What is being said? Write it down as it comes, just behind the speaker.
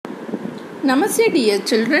Namaste dear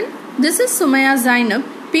children, this is Sumaya Zainab,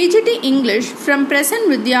 PGT English from Present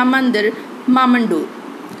Vidya Mandir, Mamandur.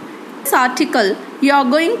 In this article, you are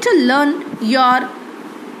going to learn your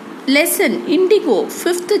lesson Indigo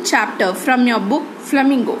 5th chapter from your book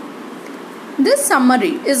Flamingo. This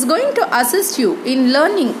summary is going to assist you in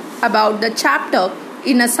learning about the chapter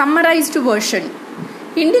in a summarized version.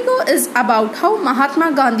 Indigo is about how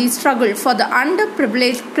Mahatma Gandhi struggled for the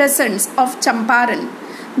underprivileged peasants of Champaran.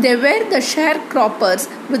 They were the sharecroppers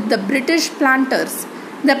with the British planters.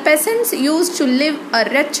 The peasants used to live a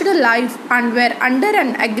wretched life and were under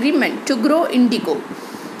an agreement to grow indigo.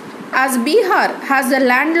 As Bihar has a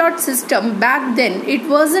landlord system back then, it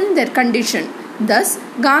wasn't their condition. Thus,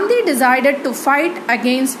 Gandhi decided to fight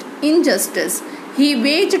against injustice. He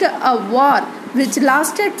waged a war which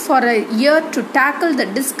lasted for a year to tackle the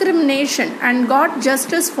discrimination and got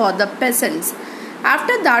justice for the peasants.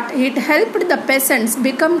 After that, it helped the peasants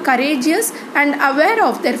become courageous and aware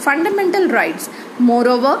of their fundamental rights.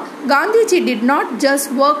 Moreover, Gandhiji did not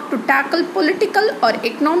just work to tackle political or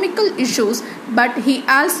economical issues, but he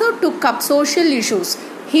also took up social issues.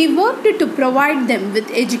 He worked to provide them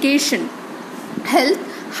with education, health,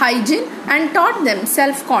 hygiene, and taught them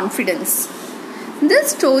self-confidence.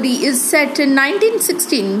 This story is set in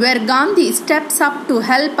 1916, where Gandhi steps up to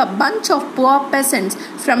help a bunch of poor peasants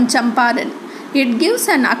from Champaran. It gives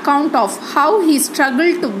an account of how he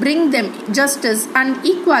struggled to bring them justice and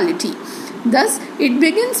equality. Thus, it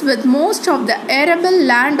begins with most of the arable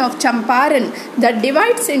land of Champaran that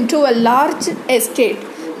divides into a large estate.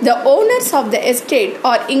 The owners of the estate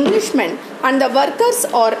are Englishmen and the workers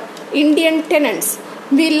are Indian tenants.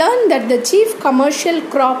 We learn that the chief commercial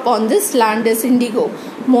crop on this land is indigo.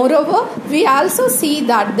 Moreover, we also see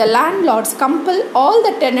that the landlords compel all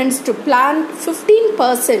the tenants to plant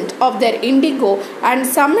 15% of their indigo and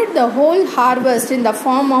submit the whole harvest in the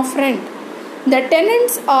form of rent. The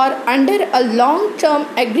tenants are under a long-term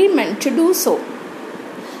agreement to do so.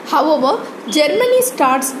 However, Germany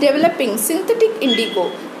starts developing synthetic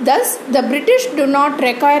indigo. Thus, the British do not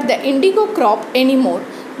require the indigo crop anymore.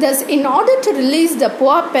 Thus, in order to release the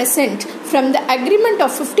poor peasant from the agreement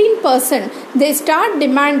of 15%, they start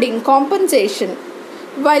demanding compensation.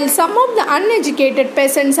 While some of the uneducated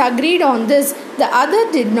peasants agreed on this, the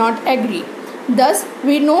other did not agree. Thus,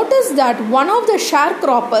 we notice that one of the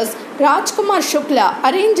sharecroppers, Rajkumar Shukla,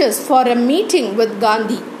 arranges for a meeting with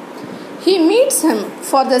Gandhi. He meets him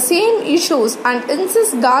for the same issues and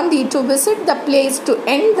insists Gandhi to visit the place to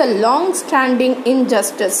end the long-standing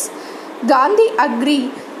injustice. Gandhi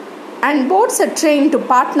agrees and boards a train to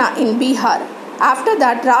Patna in Bihar. After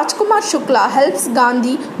that, Rajkumar Shukla helps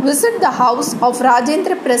Gandhi visit the house of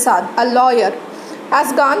Rajendra Prasad, a lawyer.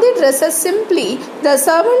 As Gandhi dresses simply, the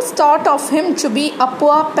servants thought of him to be a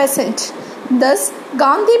poor peasant. Thus,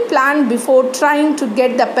 Gandhi planned before trying to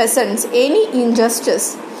get the peasants any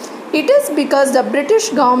injustice. It is because the British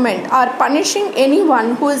government are punishing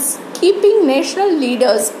anyone who is keeping national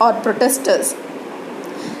leaders or protesters.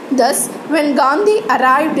 Thus, when Gandhi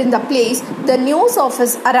arrived in the place, the news of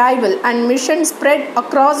his arrival and mission spread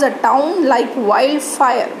across the town like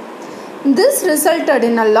wildfire. This resulted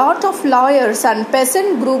in a lot of lawyers and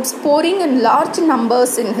peasant groups pouring in large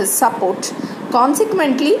numbers in his support.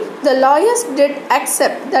 Consequently, the lawyers did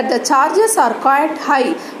accept that the charges are quite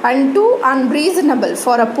high and too unreasonable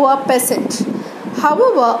for a poor peasant.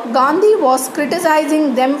 However, Gandhi was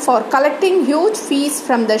criticizing them for collecting huge fees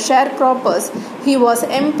from the sharecroppers. He was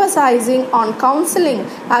emphasizing on counseling,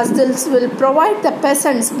 as this will provide the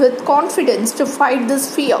peasants with confidence to fight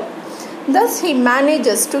this fear. Thus, he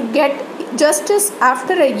manages to get justice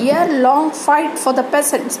after a year-long fight for the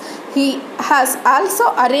peasants. He has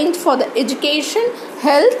also arranged for the education,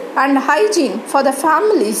 health and hygiene for the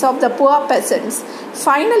families of the poor peasants.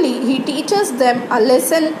 Finally, he teaches them a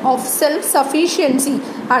lesson of self-sufficiency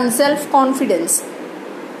and self-confidence.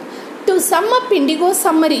 To sum up Indigo's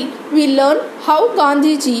summary, we learn how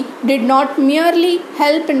Gandhiji did not merely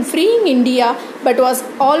help in freeing India but was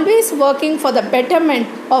always working for the betterment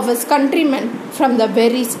of his countrymen from the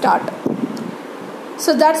very start.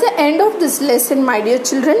 So that's the end of this lesson, my dear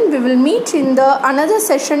children. We will meet in the another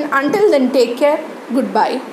session. Until then, take care. Goodbye.